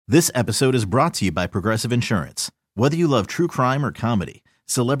This episode is brought to you by Progressive Insurance. Whether you love true crime or comedy,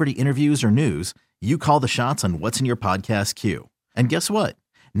 celebrity interviews or news, you call the shots on what's in your podcast queue. And guess what?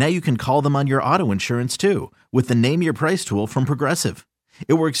 Now you can call them on your auto insurance too with the Name Your Price tool from Progressive.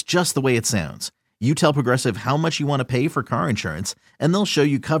 It works just the way it sounds. You tell Progressive how much you want to pay for car insurance, and they'll show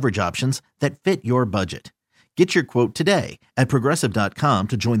you coverage options that fit your budget. Get your quote today at Progressive.com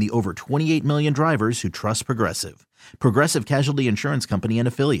to join the over 28 million drivers who trust Progressive. Progressive Casualty Insurance Company and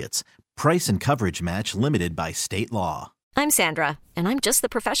Affiliates. Price and coverage match limited by state law. I'm Sandra, and I'm just the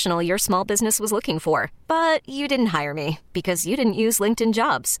professional your small business was looking for. But you didn't hire me because you didn't use LinkedIn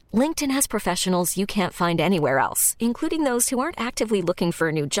Jobs. LinkedIn has professionals you can't find anywhere else, including those who aren't actively looking for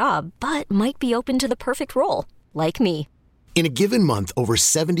a new job, but might be open to the perfect role, like me. In a given month, over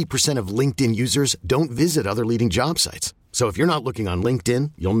 70% of LinkedIn users don't visit other leading job sites. So if you're not looking on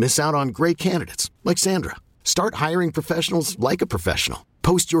LinkedIn, you'll miss out on great candidates like Sandra. Start hiring professionals like a professional.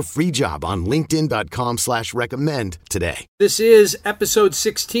 Post your free job on linkedin.com/recommend today. This is episode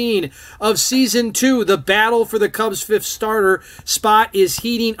 16 of season 2. The battle for the Cubs' fifth starter spot is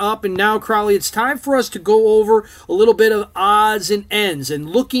heating up. And now, Crowley, it's time for us to go over a little bit of odds and ends and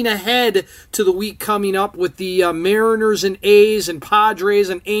looking ahead to the week coming up with the Mariners and A's and Padres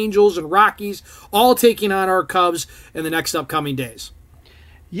and Angels and Rockies all taking on our Cubs in the next upcoming days.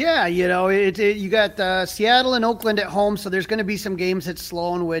 Yeah, you got Seattle and Oakland at home, so there's going to be some games at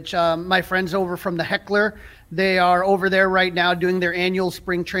Sloan, which my friends over from the Heckler, they are over there right now doing their annual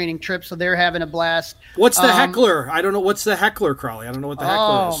spring training trip, so they're having a blast. What's the Heckler? I don't know. What's the Heckler, Crowley? I don't know what the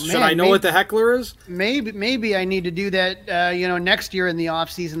Heckler is. Should I know what the Heckler is? Maybe I need to do that, next year in the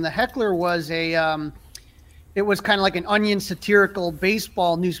offseason. The Heckler was it was kind of like an Onion satirical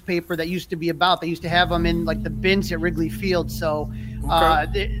baseball newspaper that used to be about. They used to have them in like the bins at Wrigley Field. So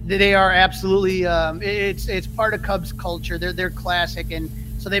they are absolutely it's part of Cubs culture. They're classic, and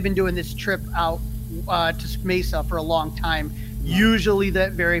so they've been doing this trip out to Mesa for a long time. Usually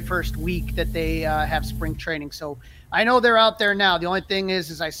that very first week that they have spring training. So I know they're out there now. The only thing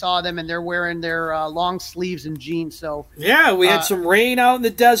is I saw them and they're wearing their long sleeves and jeans. So yeah, we had some rain out in the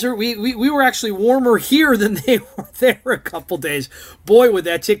desert. We were actually warmer here than they were there a couple days. Boy, would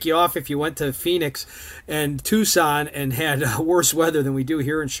that tick you off if you went to Phoenix and Tucson and had worse weather than we do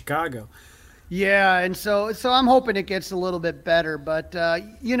here in Chicago. Yeah, and so I'm hoping it gets a little bit better. But,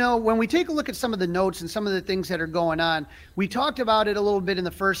 when we take a look at some of the notes and some of the things that are going on, we talked about it a little bit in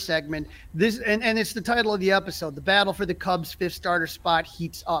the first segment. And it's the title of the episode, The Battle for the Cubs' fifth starter spot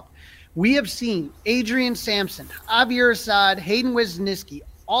heats up. We have seen Adrian Sampson, Javier Assad, Hayden Wesneski,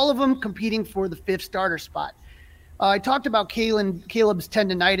 all of them competing for the fifth starter spot. I talked about Caleb's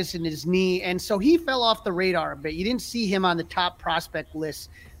tendonitis in his knee, and so he fell off the radar a bit. You didn't see him on the top prospect list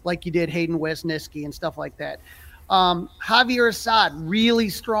like you did Hayden Wesneski and stuff like that. Javier Assad, really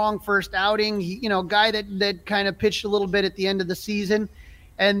strong first outing. He, guy that kind of pitched a little bit at the end of the season.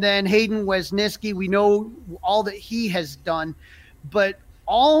 And then Hayden Wesneski, we know all that he has done. But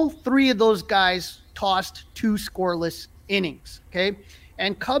all three of those guys tossed 2 scoreless innings, okay?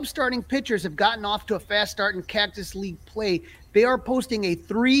 And Cubs starting pitchers have gotten off to a fast start in Cactus League play. They are posting a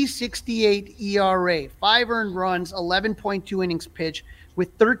 3.68 ERA, 5 earned runs, 11.2 innings pitched, with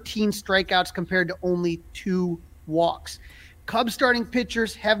 13 strikeouts compared to only 2 walks. Cubs starting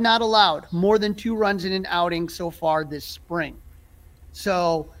pitchers have not allowed more than 2 runs in an outing so far this spring.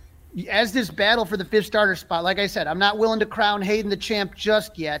 So as this battle for the fifth starter spot, like I said, I'm not willing to crown Hayden the champ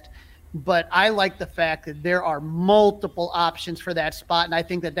just yet, but I like the fact that there are multiple options for that spot. And I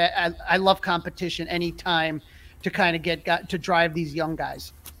think that I love competition anytime to kind of get to drive these young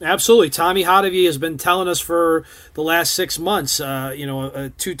guys. Absolutely. Tommy Hotovy has been telling us for the last 6 months, a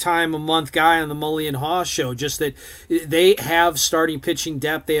 2-time-a-month guy on the Mully and Haw show, just that they have starting pitching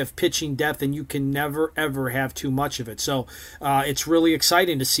depth, they have pitching depth, and you can never, ever have too much of it. So it's really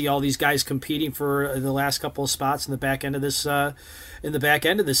exciting to see all these guys competing for the last couple of spots in the back end of this thing.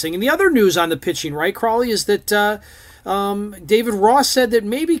 And the other news on the pitching, right, Crawley, is that David Ross said that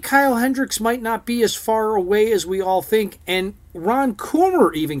maybe Kyle Hendricks might not be as far away as we all think, and Ron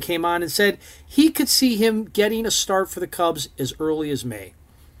Coomer even came on and said he could see him getting a start for the Cubs as early as May.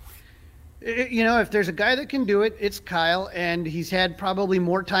 If there's a guy that can do it, it's Kyle, and he's had probably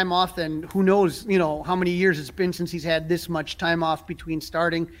more time off than who knows, how many years it's been since he's had this much time off between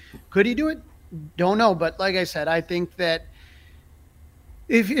starting. Could he do it? Don't know, but like I said, I think that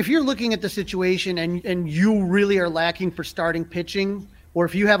if you're looking at the situation and you really are lacking for starting pitching, or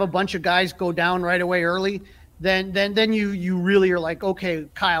if you have a bunch of guys go down right away early, then you really are like, okay,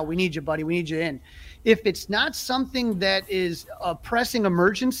 Kyle, we need you, buddy. We need you in. If it's not something that is a pressing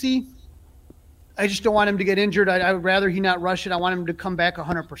emergency, I just don't want him to get injured. I would rather he not rush it. I want him to come back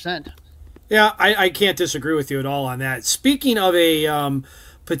 100%. Yeah, I can't disagree with you at all on that. Speaking of a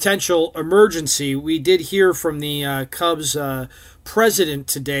potential emergency, we did hear from the Cubs president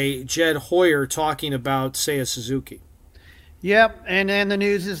today, Jed Hoyer, talking about Seiya Suzuki. Yep, and the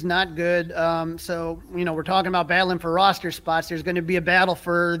news is not good. So, we're talking about battling for roster spots. There's going to be a battle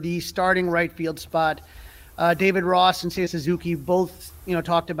for the starting right field spot. David Ross and Seiya Suzuki both,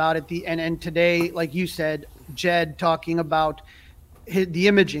 talked about it. And today, like you said, Jed talking about the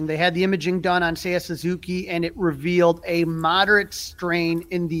imaging. They had the imaging done on Seiya Suzuki, and it revealed a moderate strain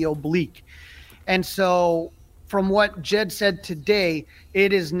in the oblique. And so from what Jed said today,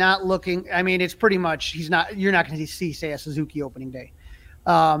 it is not looking, it's pretty much, you're not going to see Seiya Suzuki opening day.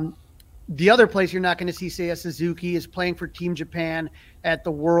 The other place you're not going to see Seiya Suzuki is playing for Team Japan at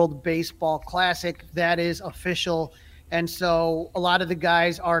the World Baseball Classic. That is official. And so a lot of the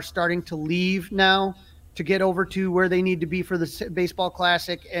guys are starting to leave now to get over to where they need to be for the Baseball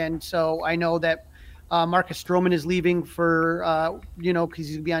Classic. And so I know that Marcus Stroman is leaving for, because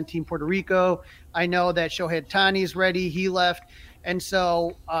he's going to be on Team Puerto Rico. I know that Shohei Ohtani is ready. He left. And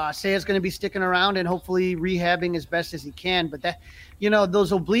so Seiya's going to be sticking around and hopefully rehabbing as best as he can. But that,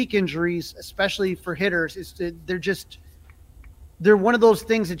 those oblique injuries, especially for hitters, they're one of those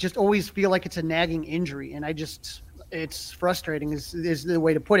things that just always feel like it's a nagging injury. And it's frustrating is the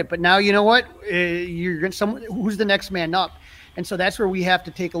way to put it. But now, you know what? Who's the next man up? And so that's where we have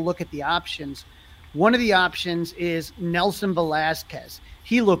to take a look at the options. One of the options is Nelson Velasquez.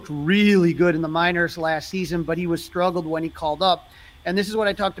 He looked really good in the minors last season, but he was struggled when he called up. And this is what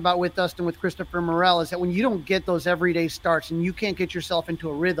I talked about with Dustin, with Christopher Morel, is that when you don't get those everyday starts and you can't get yourself into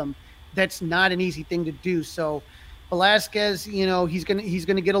a rhythm, that's not an easy thing to do. So Velasquez, he's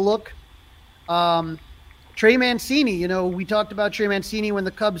gonna get a look. Trey Mancini, we talked about Trey Mancini when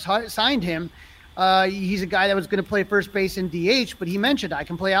the Cubs signed him. He's a guy that was going to play first base and DH, but he mentioned I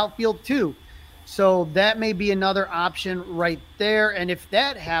can play outfield too. So that may be another option right there. And if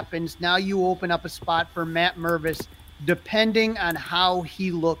that happens, now you open up a spot for Matt Mervis, depending on how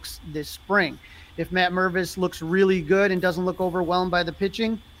he looks this spring. If Matt Mervis looks really good and doesn't look overwhelmed by the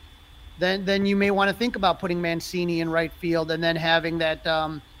pitching, then you may want to think about putting Mancini in right field and then having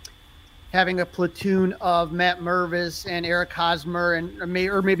that having a platoon of Matt Mervis and Eric Hosmer or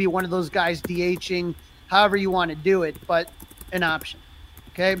maybe one of those guys DHing, however you want to do it, but an option.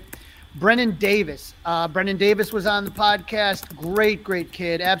 Okay. Brennan Davis. Brennan Davis was on the podcast. Great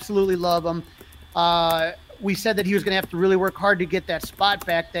kid. Absolutely love him. We said that he was going to have to really work hard to get that spot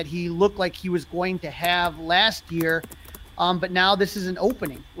back that he looked like he was going to have last year. But now this is an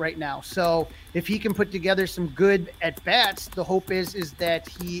opening right now. So if he can put together some good at-bats, the hope is that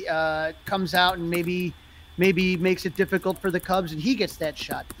he comes out and maybe makes it difficult for the Cubs and he gets that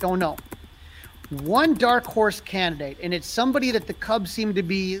shot. Don't know. One dark horse candidate, and it's somebody that the Cubs seem to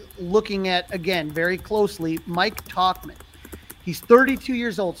be looking at, again, very closely, Mike Tauchman. He's 32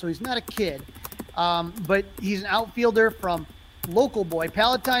 years old, so he's not a kid. But he's an outfielder from local boy,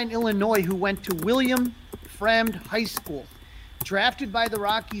 Palatine, Illinois, who went to William Fremd High School. Drafted by the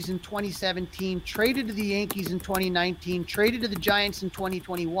Rockies in 2017, traded to the Yankees in 2019, traded to the Giants in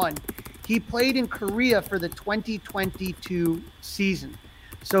 2021. He played in Korea for the 2022 season.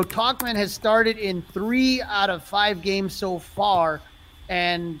 So Tauchman has started in 3 out of 5 games so far.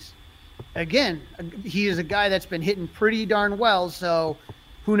 And again, he is a guy that's been hitting pretty darn well. So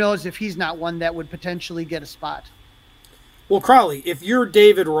who knows if he's not one that would potentially get a spot. Well, Crowley, if you're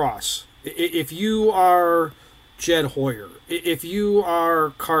David Ross, if you are Jed Hoyer, if you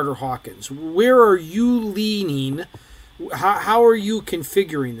are Carter Hawkins, where are you leaning? How are you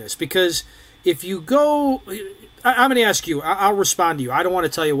configuring this? Because if you go, I'm going to ask you, I'll respond to you. I don't want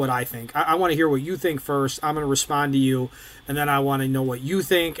to tell you what I think. I want to hear what you think first. I'm going to respond to you, and then I want to know what you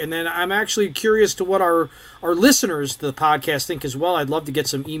think. And then I'm actually curious to what our listeners to the podcast think as well. I'd love to get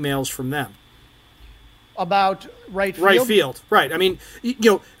some emails from them. About right field? Right field, right. I mean,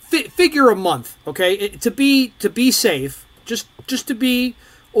 figure a month, okay? To be safe, just to be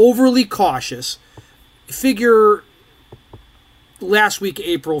overly cautious, figure last week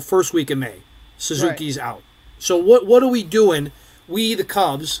April, first week of May. Suzuki's out. So what are we doing, we the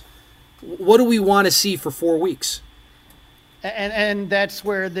Cubs, what do we want to see for 4 weeks? And that's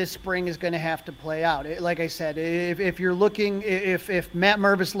where this spring is going to have to play out. Like I said, if you're looking, if Matt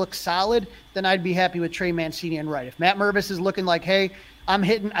Mervis looks solid, then I'd be happy with Trey Mancini and right. If Matt Mervis is looking like, hey, I'm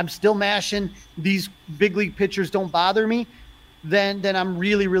hitting, I'm still mashing, these big league pitchers don't bother me, then I'm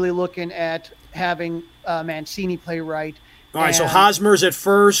really, really looking at having Mancini play right. All right, so Hosmer's at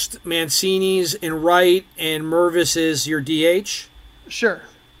first, Mancini's in right, and Mervis is your DH? Sure.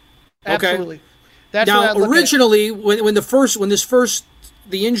 Absolutely. Okay. That's now originally when the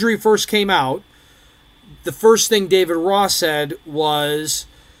injury first came out, the first thing David Ross said was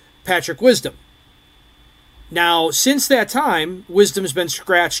Patrick Wisdom. Now, since that time, Wisdom's been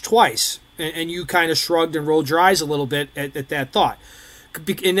scratched twice, and you kind of shrugged and rolled your eyes a little bit at that thought.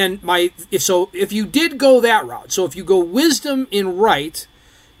 And then if you did go that route, so if you go Wisdom in right,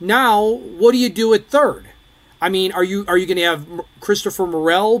 now what do you do at third? I mean, are you going to have Christopher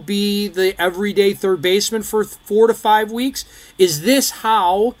Morel be the everyday third baseman for 4 to 5 weeks? Is this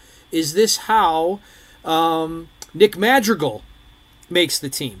how Nick Madrigal makes the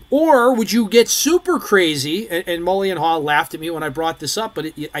team? Or would you get super crazy, and Mully and Haw laughed at me when I brought this up, but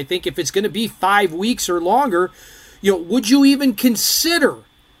I think if it's going to be 5 weeks or longer, would you even consider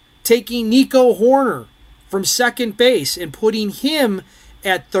taking Nico Horner from second base and putting him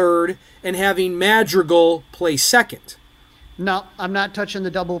at third and having Madrigal play second? No, I'm not touching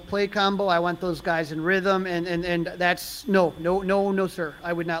the double play combo. I want those guys in rhythm, and that's no, sir.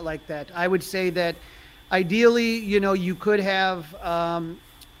 I would not like that. I would say that ideally, you could have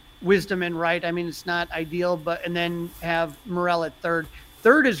Wisdom in right. I mean, it's not ideal, and then have Morel at third.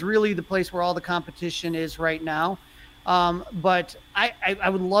 Third is really the place where all the competition is right now. But I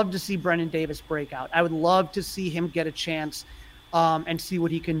would love to see Brennan Davis break out. I would love to see him get a chance and see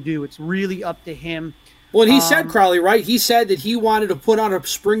what he can do. It's really up to him. Well, he said, Crowley, right? He said that he wanted to put on a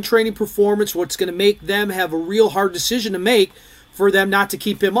spring training performance, what's going to make them have a real hard decision to make for them not to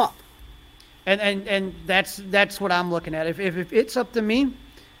keep him up. And that's what I'm looking at. If it's up to me,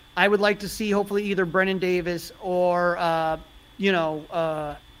 I would like to see hopefully either Brennan Davis or Matt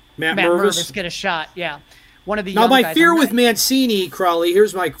Mervis get a shot. Yeah, one of the young guys. Now, my fear with Mancini, Crowley,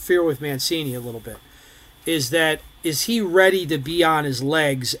 here's my fear with Mancini a little bit, is he ready to be on his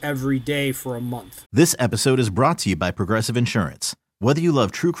legs every day for a month? This episode is brought to you by Progressive Insurance. Whether you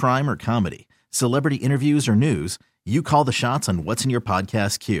love true crime or comedy, celebrity interviews or news, you call the shots on what's in your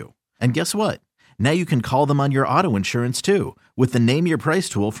podcast queue. And guess what? Now you can call them on your auto insurance too with the Name Your Price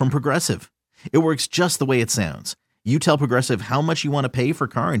tool from Progressive. It works just the way it sounds. You tell Progressive how much you want to pay for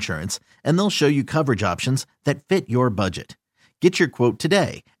car insurance, and they'll show you coverage options that fit your budget. Get your quote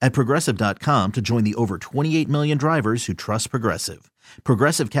today at Progressive.com to join the over 28 million drivers who trust Progressive.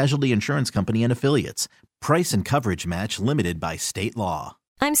 Progressive Casualty Insurance Company and Affiliates. Price and coverage match limited by state law.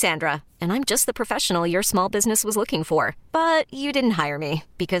 I'm Sandra, and I'm just the professional your small business was looking for. But you didn't hire me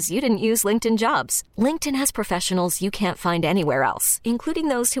because you didn't use LinkedIn Jobs. LinkedIn has professionals you can't find anywhere else, including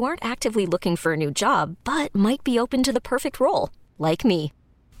those who aren't actively looking for a new job, but might be open to the perfect role, like me.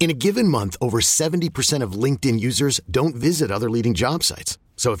 In a given month, over 70% of LinkedIn users don't visit other leading job sites.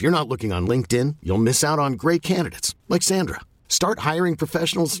 So if you're not looking on LinkedIn, you'll miss out on great candidates like Sandra. Start hiring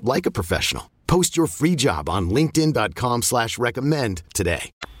professionals like a professional. Post your free job on linkedin.com/recommend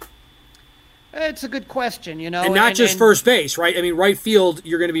today. It's a good question, And not just first base, right? I mean, right field,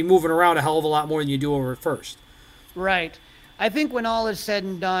 you're going to be moving around a hell of a lot more than you do over at first. Right. I think when all is said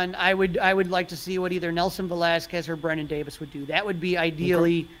and done, I would like to see what either Nelson Velasquez or Brennan Davis would do. That would be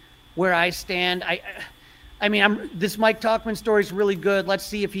ideally where I stand. I mean, this Mike Tauchman story is really good. Let's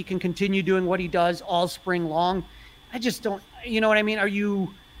see if he can continue doing what he does all spring long. I just don't, you know what I mean?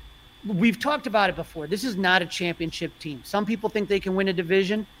 We've talked about it before. This is not a championship team. Some people think they can win a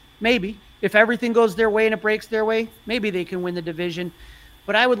division. Maybe. If everything goes their way and it breaks their way, maybe they can win the division.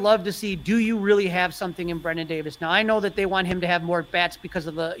 But I would love to see, do you really have something in Brennan Davis? Now, I know that they want him to have more at-bats because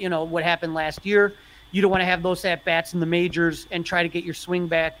of what happened last year. You don't want to have those at-bats in the majors and try to get your swing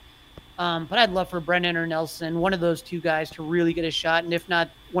back. But I'd love for Brennan or Nelson, one of those two guys, to really get a shot. And if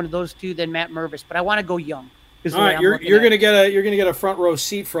not one of those two, then Matt Mervis. But I want to go young. All right, you're gonna get a front row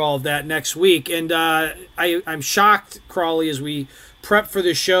seat for all of that next week. And I'm shocked, Crawley, as we prep for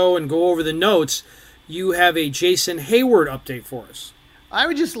the show and go over the notes, you have a Jason Heyward update for us. I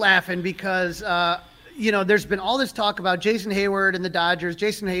was just laughing because, there's been all this talk about Jason Heyward and the Dodgers.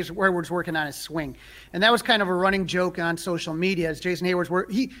 Jason Heyward's working on his swing. And that was kind of a running joke on social media as Jason Heyward's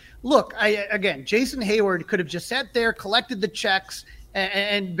work. Jason Heyward could have just sat there, collected the checks,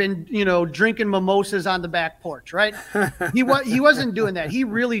 and been, drinking mimosas on the back porch, right? He wasn't doing that. He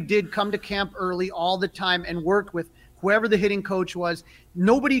really did come to camp early all the time and worked with whoever the hitting coach was.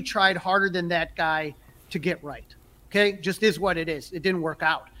 Nobody tried harder than that guy to get right. Okay, just is what it is. It didn't work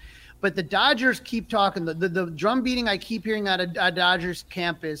out. But the Dodgers keep talking. The drum beating I keep hearing out of Dodgers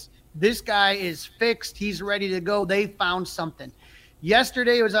camp is this guy is fixed. He's ready to go. They found something.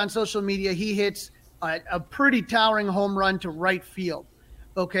 Yesterday it was on social media. He hits a pretty towering home run to right field.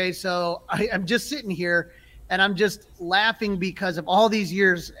 Okay, so I'm just sitting here and I'm just laughing because of all these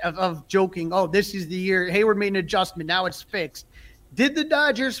years of joking. Oh, this is the year. Heyward made an adjustment. Now it's fixed. Did the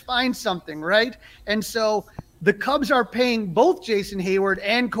Dodgers find something, right? And so the Cubs are paying both Jason Hayward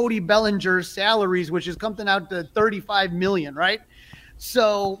and Cody Bellinger's salaries, which is coming out to $35 million, right?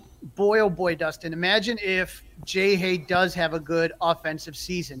 So, boy, oh boy, Dustin, imagine if J-Hay does have a good offensive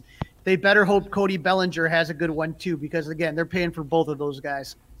season. They better hope Cody Bellinger has a good one too, because again, they're paying for both of those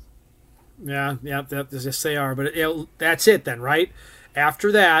guys. Yeah, yes, they are. But that's it then, right?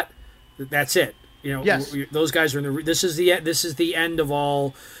 After that, that's it. Yes. Those guys are in the. This is the end of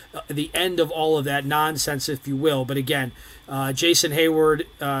all, of that nonsense, if you will. But again, Jason Hayward,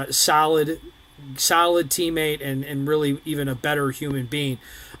 solid teammate, and really even a better human being.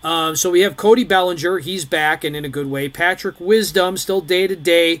 So we have Cody Bellinger. He's back and in a good way. Patrick Wisdom still day to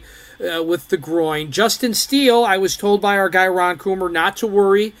day with the groin. Justin Steele, I was told by our guy Ron Coomer not to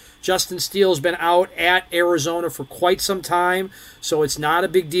worry. Justin Steele's been out at Arizona for quite some time, so it's not a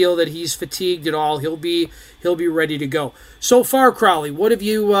big deal that he's fatigued at all. He'll be ready to go. So far, Crowley, what have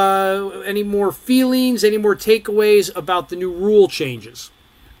you? Any more feelings? Any more takeaways about the new rule changes?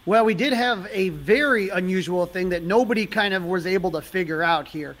 Well, we did have a very unusual thing that nobody kind of was able to figure out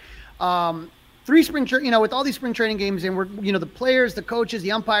here. With all these spring training games, and the players, the coaches,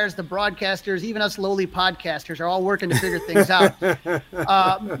 the umpires, the broadcasters, even us lowly podcasters are all working to figure things out.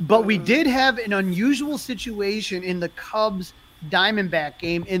 But we did have an unusual situation in the Cubs Diamondback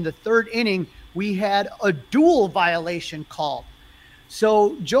game. In the third inning, we had a dual violation called.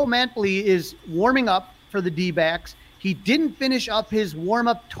 So Joe Mantley is warming up for the D-backs. He didn't finish up his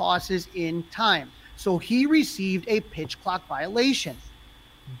warm-up tosses in time, so he received a pitch clock violation.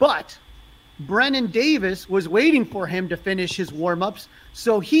 But Brennan Davis was waiting for him to finish his warm-ups,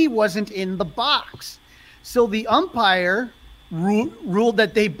 so he wasn't in the box. So the umpire ruled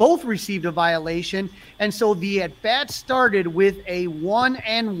that they both received a violation, and so the at-bat started with a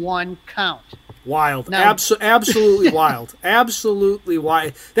 1-1 count. Wild. Now, absolutely wild. Absolutely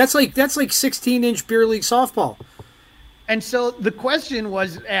wild. That's like 16-inch beer league softball. And so the question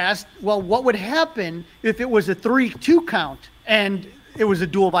was asked, well, what would happen if it was a 3-2 count and it was a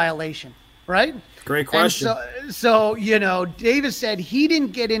dual violation, right? Great question. And so Davis said he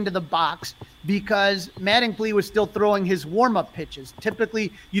didn't get into the box because Mattingly was still throwing his warm-up pitches.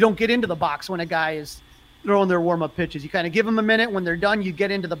 Typically, you don't get into the box when a guy is throwing their warm-up pitches. You kind of give them a minute. When they're done, you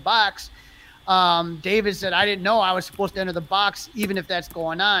get into the box. Davis said, I didn't know I was supposed to enter the box, even if that's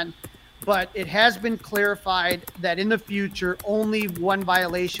going on. But it has been clarified that in the future, only one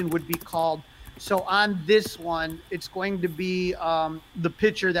violation would be called. So on this one, it's going to be the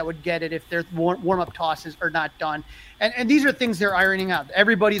pitcher that would get it if their warm-up tosses are not done. And these are things they're ironing out.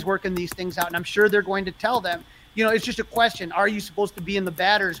 Everybody's working these things out, and I'm sure they're going to tell them, it's just a question. Are you supposed to be in the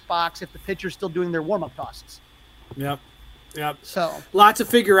batter's box if the pitcher's still doing their warm-up tosses? Yep. So a lot to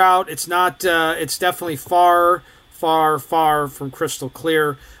figure out. It's not. It's definitely far from crystal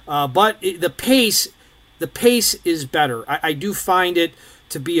clear. But the pace is better. I do find it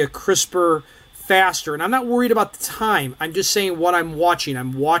to be a crisper, faster, and I'm not worried about the time. I'm just saying what I'm watching.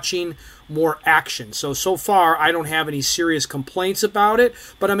 I'm watching more action. So far, I don't have any serious complaints about it,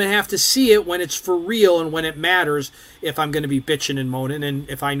 but I'm going to have to see it when it's for real and when it matters if I'm going to be bitching and moaning, and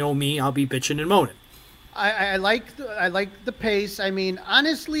if I know me, I'll be bitching and moaning. I like the pace. I mean,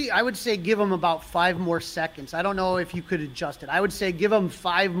 honestly, I would say give them about 5 more seconds. I don't know if you could adjust it. I would say give them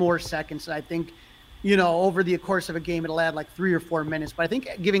 5 more seconds. I think, over the course of a game, it'll add like 3 or 4 minutes. But I think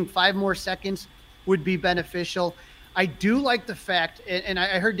giving 5 more seconds would be beneficial. I do like the fact, and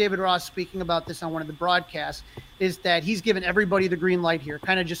I heard David Ross speaking about this on one of the broadcasts, is that he's given everybody the green light here,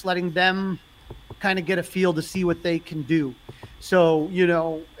 kind of just letting them kind of get a feel to see what they can do. So,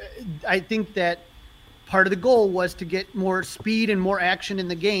 I think that part of the goal was to get more speed and more action in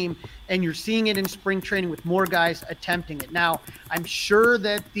the game, and you're seeing it in spring training with more guys attempting it. Now, I'm sure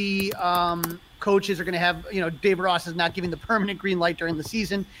that the coaches are going to have, David Ross is not giving the permanent green light during the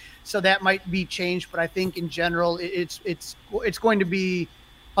season, so that might be changed. But I think in general, it's going to be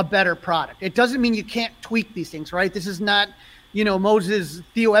a better product. It doesn't mean you can't tweak these things, right? This is not,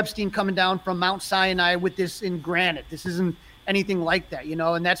 Theo Epstein coming down from Mount Sinai with this in granite. This isn't anything like that,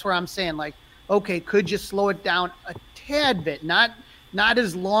 and that's where I'm saying, like, okay, could you slow it down a tad bit? Not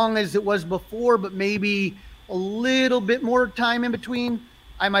as long as it was before, but maybe a little bit more time in between.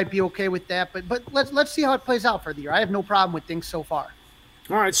 I might be okay with that, but let's see how it plays out for the year. I have no problem with things so far.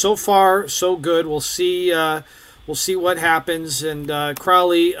 All right, so far so good. We'll see what happens. And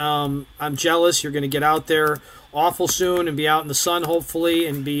Crowley, I'm jealous. You're going to get out there awful soon and be out in the sun, hopefully,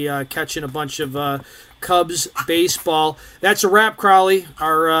 and be catching a bunch of Cubs baseball. That's a wrap, Crowley.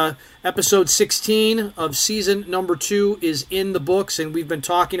 Our episode 16 of season number 2 is in the books, and we've been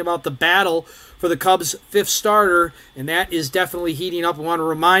talking about the battle for the Cubs' fifth starter, and that is definitely heating up. I want to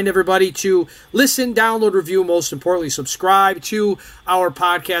remind everybody to listen, download, review, most importantly, subscribe to our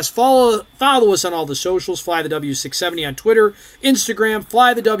podcast. Follow us on all the socials, Fly the W670 on Twitter, Instagram,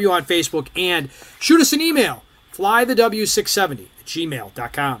 Fly the W on Facebook, and shoot us an email,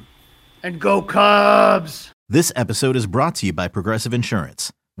 flythew670@gmail.com. And go Cubs! This episode is brought to you by Progressive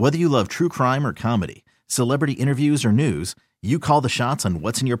Insurance. Whether you love true crime or comedy, celebrity interviews or news, you call the shots on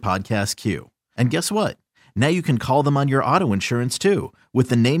what's in your podcast queue. And guess what? Now you can call them on your auto insurance too with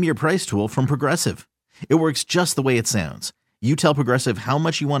the Name Your Price tool from Progressive. It works just the way it sounds. You tell Progressive how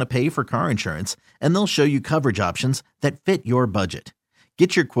much you want to pay for car insurance, and they'll show you coverage options that fit your budget.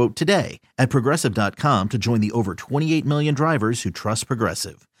 Get your quote today at Progressive.com to join the over 28 million drivers who trust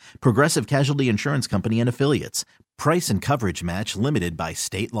Progressive. Progressive Casualty Insurance Company and Affiliates. Price and coverage match limited by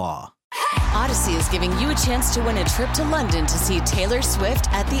state law. Odyssey is giving you a chance to win a trip to London to see Taylor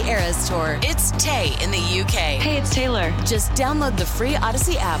Swift at the Eras Tour. It's Tay in the UK. Hey, it's Taylor. Just download the free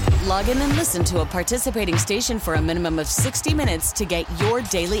Odyssey app, log in and listen to a participating station for a minimum of 60 minutes to get your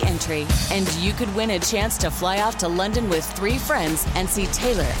daily entry. And you could win a chance to fly off to London with 3 friends and see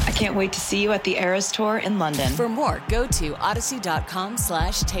Taylor. I can't wait to see you at the Eras Tour in London. For more, go to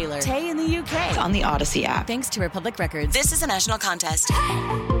odyssey.com/Taylor. Tay in the UK. It's on the Odyssey app. Thanks to Republic Records. This is a national contest.